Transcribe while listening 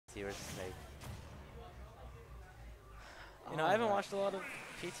PT versus Snake. You know, I haven't watched a lot of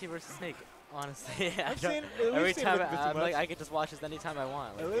PT versus Snake, honestly. Every time I'm like, I could just watch this anytime I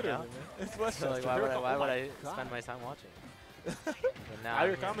want. Like, literally, you know? man. It's West So, like, why would I spend my time watching? But now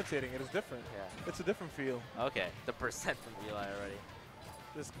you're commentating. It is different. Yeah. It's a different feel. Okay, the percent from Eli already.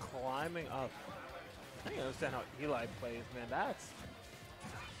 Just climbing up. I don't understand how Eli plays, man. That's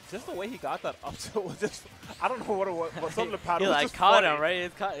just the way he got that up to was just, I don't know what it was, but something about it was just caught funny. him, right?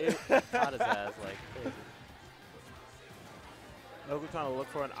 It caught his ass like crazy. Noku trying to look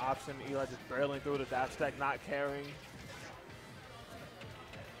for an option. Eli just barreling through the dash attack, not caring.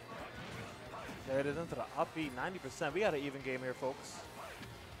 There it is into the up B, 90%. We got an even game here, folks.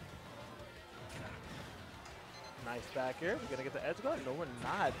 Nice back here. We're going to get the edge guard? No, we're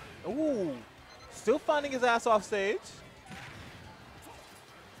not. Ooh. Still finding his ass off stage.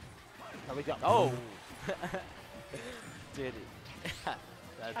 There we go. Oh. Dude.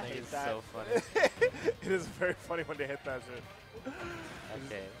 That thing is so funny. It is very funny when they hit that shit.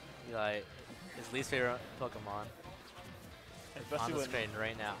 Okay. Eli, his least favorite Pokemon. Especially on the screen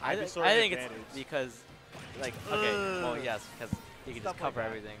right now. I think it's because, like, okay, well, yes, because he can just cover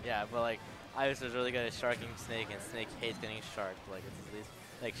everything. Yeah, but, like, Iris was really good at sharking Snake, and Snake hates getting sharked. Like, it's his least,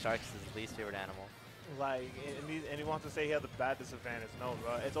 like, Shark's his least favorite animal. Like, and he wants to say he had the bad disadvantage. No,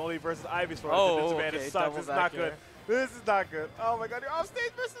 bro. It's only versus Ivysaur. Oh, the disadvantage sucks. It's not good. This is not good. Oh my god, you're off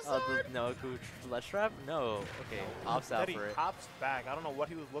stage versus Sword. No, Let's Trap? No. Okay, opts out for it. He hops back. I don't know what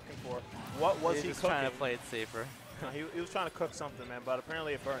he was looking for. What was he just cooking? Trying to play it safer. No, he was trying to cook something, man, but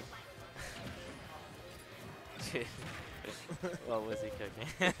apparently it burned. What was he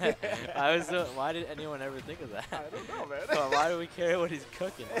cooking? Why did anyone ever think of that? I don't know, man. Well, why do we care what he's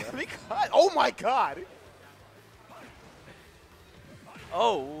cooking? Because, oh my god!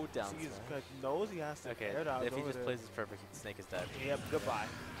 Oh, down. Jesus Christ, knows he has to. Okay, if he just plays this perfect, Snake is dead. Yep, goodbye.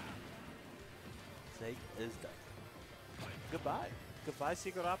 Snake is dead. Goodbye. Goodbye,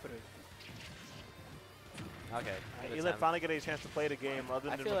 Secret Operative. Okay. Eli finally getting a chance to play the game other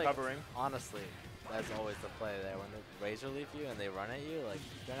than recovering. Like, honestly, that's always the play there. When they razor leaf you and they run at you, like,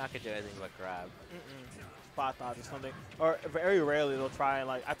 they're not going to do anything but grab. Spot dodge or something. Or very rarely they'll try and,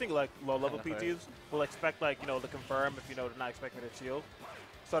 like, I think, like, low-level PTs will expect, like, you know, to confirm if, you know, they're not expecting a shield.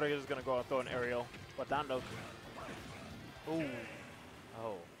 So they're just going to go and throw an aerial. But down Noku. Ooh.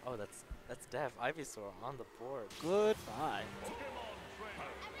 Oh, that's Def. Ivysaur on the board. Goodbye.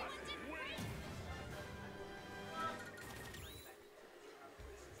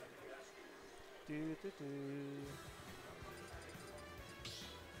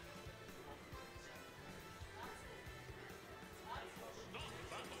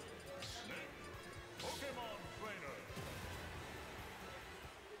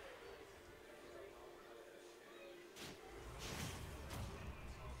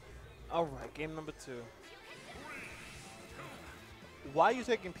 All right, game number 2. Why are you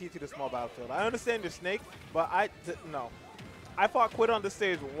taking PT to small battlefield? I understand your Snake, but no. I fought Quid on the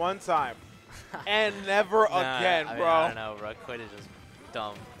stage one time. And never again, bro. I don't know, bro. Quid is just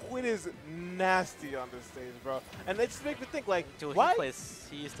dumb. Quid is nasty on this stage, bro. And it just makes me think, like, dude, why?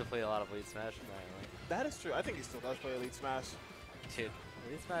 He used to play a lot of Elite Smash, apparently. That is true. I think he still does play Elite Smash. Dude,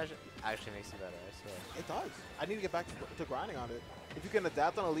 Elite Smash actually makes you better, I swear. It does. I need to get back to grinding on it. If you can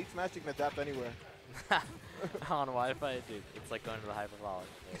adapt on Elite Smash, you can adapt anywhere. On Wi-Fi, dude, it's like going to the hyperbolic.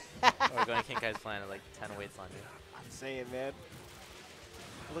 Or going to King Kai's planet, like 10 weights on you. I'm saying, man.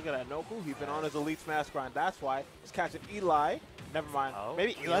 Look at that Noku. He's been on his Elite Smash grind. That's why. He's catching Eli. Never mind. Oh,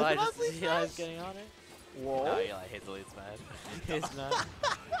 maybe Eli's getting on it? Whoa. No, Eli hates Elite Smash. He's not.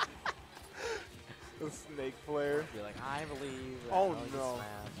 The Snake player. Be like, I believe. Oh, no.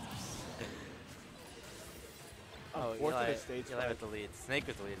 Oh, Eli with the lead. Snake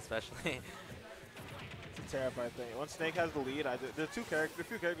with the lead, especially. It's a terrifying thing. When Snake has the lead, there are few characters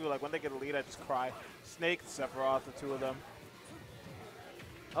who, like, when they get a lead, I just cry. Snake, Sephiroth, the two of them.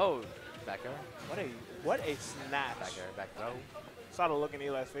 Oh, back air. What a snatch. Back throw. Started looking at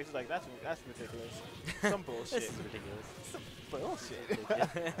Eli's face. He's like, that's ridiculous. Some bullshit. This is ridiculous. Some bullshit.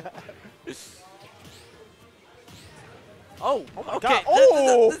 Oh, my okay. God.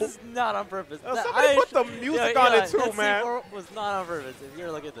 Oh! This is not on purpose. Somebody put the music on it too, man. That was not on purpose. If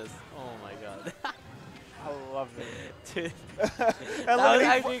you're looking at this, oh my god. I love it. Dude. That was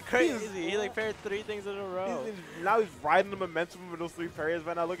actually crazy. He like parried 3 things in a row. Now he's riding the momentum of those 3 parries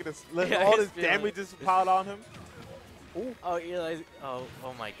right now. Look at this. All this damage just piled on him. Ooh. Oh, Eli. Oh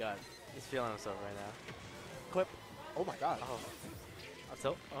my god. He's feeling himself right now. Clip. Oh my god. Oh.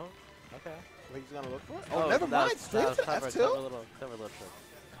 So, okay. Wait, he's gonna look for it? Oh, never mind. Straight to F2? Clever little trick.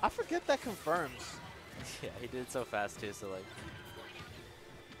 I forget that confirms. Yeah, he did it so fast too, so like.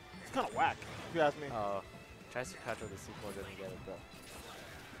 It's kind of whack, if you ask me. Oh, tries to crouch with the C4, doesn't get it though.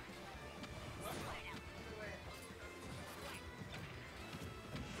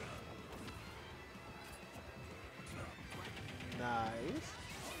 Nice.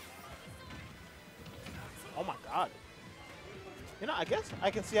 Oh my god. You know, I guess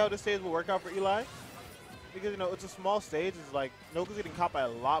I can see how this stage will work out for Eli. Because, you know, it's a small stage. It's like, Noku's getting caught by a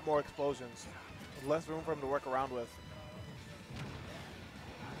lot more explosions. With less room for him to work around with.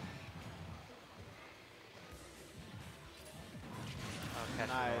 Oh,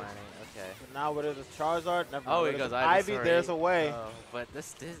 Nice. Okay. But now what is this? Charizard? Never mind. Oh, What he is goes it? Ivy. There's a way. Oh, but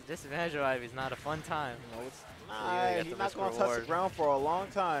this disadvantage of Ivy is not a fun time. No, it's Nah, he's not going to touch the ground for a long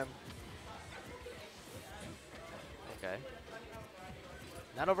time. Okay.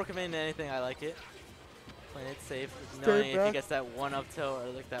 Not overcommitting to anything. I like it. Playing it safe. Stay Knowing if back. he gets that one up tilt or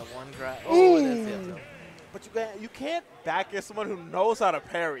like that one grab. Oh, that's the up tilt. But you can't back at someone who knows how to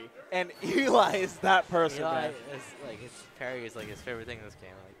parry. And Eli is that person, Eli man. is like his parry is like his favorite thing in this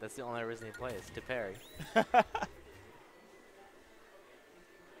game. Like that's the only reason he plays, to parry.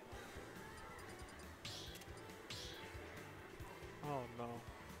 Oh, no.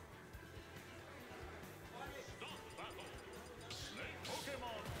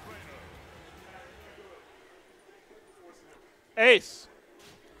 Ace!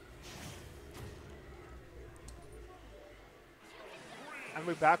 And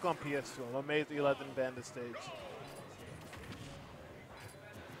we're back on PS2. I'm amazed Eli didn't ban the stage.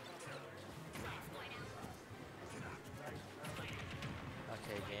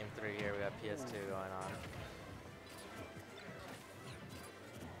 Okay, game 3 here. We got PS2 going on.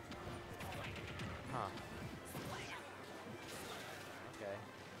 Huh. Okay.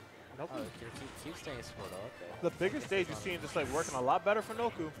 Nope. Oh, keep staying scored. Okay. The bigger stage you see him just like working a lot better for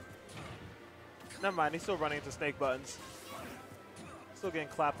Noku. Never mind, he's still running into snake buttons. Still getting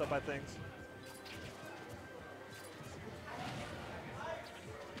clapped up by things.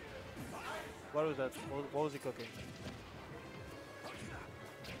 What was that? What was he cooking?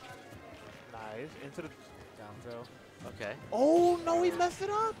 Nice. Into the down throw. Okay. Oh, no, he messed it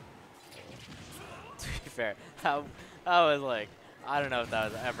up. To be fair, that was like, I don't know if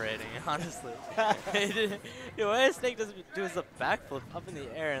that was ever hitting, honestly. The way a snake does is a backflip up in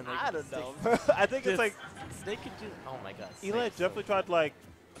the air and like. I don't know. I think it's like snake can do. Oh my god. Eli definitely tried to like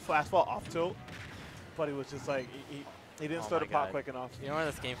fastball off tilt, but he was just like he didn't start the pop quick enough. You know when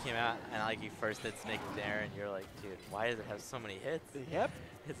this game came out and like you first hit snake in the air and you're like, dude, why does it have so many hits? Yep.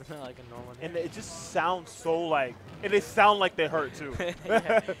 Isn't that like a normal hit? And it just sounds so like, and they sound like they hurt too.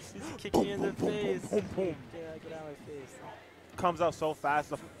 Yeah, he's kicking you in the face. Boom, boom. Get out of my face. Comes out so fast,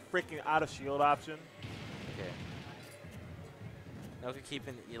 the freaking out of shield option. Okay. Noku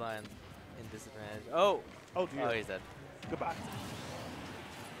keeping Eli in disadvantage. Oh! Oh dear. Oh, he's dead. Goodbye.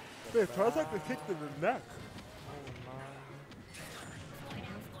 Man, tries like to kick in the neck.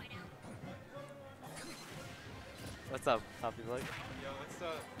 What's up, Copy Bug? Yo, what's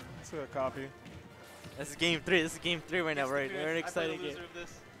up? Let's get a copy. This is game 3. This is game 3 right now. We're in an exciting game.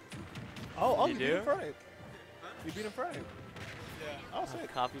 Oh, You you do? beat him Friday. You beat him Friday. Yeah. Oh,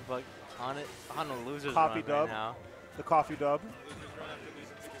 sick. Copy Bug on it on a loser's Copy run dub. right now. The coffee dub.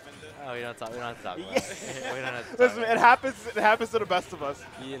 Oh, we don't have to talk about it. Yeah. We don't have to talk Listen, about it happens. It happens to the best of us.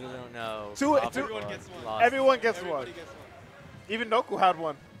 You don't know. Two- Copy two- Everyone Bug gets one. lost. Everyone gets Everybody one. gets one. Even Noku had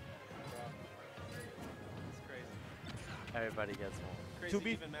one. It's crazy. Everybody gets one. Crazy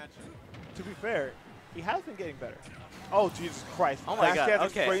be- even matchup. To be fair, he has been getting better. Oh, Jesus Christ. Oh my God, Basket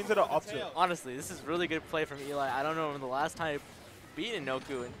okay. straight into the up tilt. Tail. Honestly, this is really good play from Eli. I don't know when the last time he beat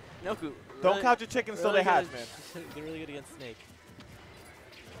Noku. And Noku. Don't really, count your chickens till really they hatch, good. man. They're really good against Snake.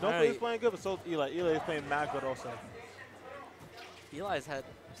 Noku Alright. is playing good, but so is Eli. Eli is playing mad good also. Eli's had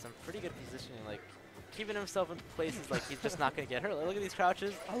some pretty good positioning, like keeping himself in places like he's just not going to get hurt. Like, look at these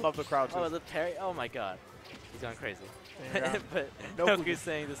crouches. I love the crouches. Oh, the parry. Oh my god. He's going crazy. Yeah. But Noku Noku's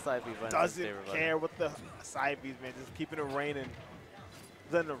saying the side B button is his doesn't favorite button. care what the side B's, man. Just keeping it raining.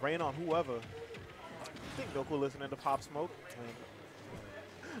 Letting it rain on whoever. I think Noku listening to Pop Smoke.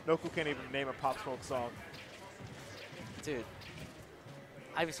 Noku can't even name a Pop Smoke song. Dude.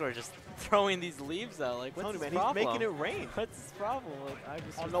 Ivysaur just throwing these leaves out. Like, what's Tony, his man, problem? he's making it rain. What's his problem? Like,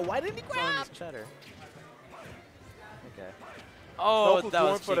 Oh Ivysaur no, why didn't he throwing grab? his cheddar. Okay. Oh, Noku that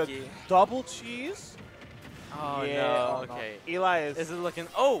going was for the cheeky. double cheese? Oh, yeah, no. no. Okay. Eli is. This is looking.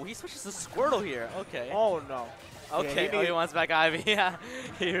 Oh, he switches to Squirtle here. Okay. Oh no. Okay. Yeah, He wants back Ivy. Yeah.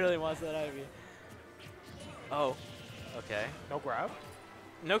 He really wants that Ivy. Oh. Okay. No grab.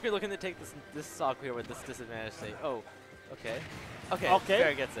 Noku looking to take this stock here with this disadvantage state. Oh. Okay. Okay. Okay.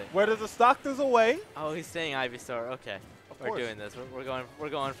 Fair gets it. Where does the stock? There's a way. Oh, he's staying Ivysaur. Okay. We're doing this. We're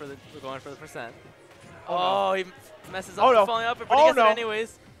going for the percent. Oh, Oh, no. he messes up Oh, no. falling up, but Oh, he gets no. it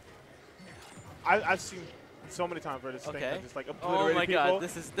anyways. I've seen so many times where this thing has just like obliterated Oh my people. God,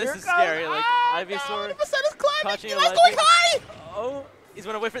 this is Here scary. goes. Like Oh, Ivysaur no, 100% is climbing. catching a Eli's ledge. going high. Oh, he's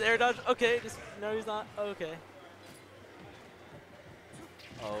gonna wait for the air dodge. Okay, just no, he's not. Okay.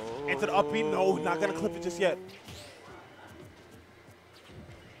 Oh. Into the up B. No, not gonna clip it just yet.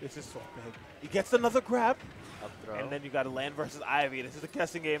 This is so big. He gets another grab. Up throw. And then you got to land versus Ivy. This is a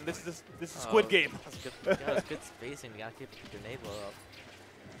guessing game. This is Squid Game. That was good. That was good spacing. You gotta keep the grenade blow up.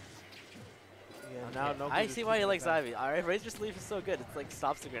 Yeah, Okay. now Noku I just see why he keeps likes it back. Ivy. Alright, Razor Sleeve is so good. It's like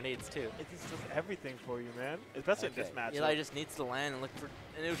stops the grenades too. It just does everything for you, man. Especially in this match. Eli just needs to land and look for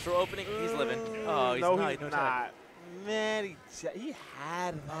a neutral opening. He's living. Oh, he's no, not. he's No not. tech. Man, he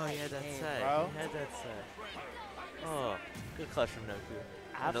had that. Oh, yeah, that's game, set. bro. He had that set. Oh, good clutch from Noku.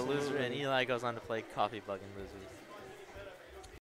 And the Absolutely. loser, and Eli goes on to play Coffee Bug and loses.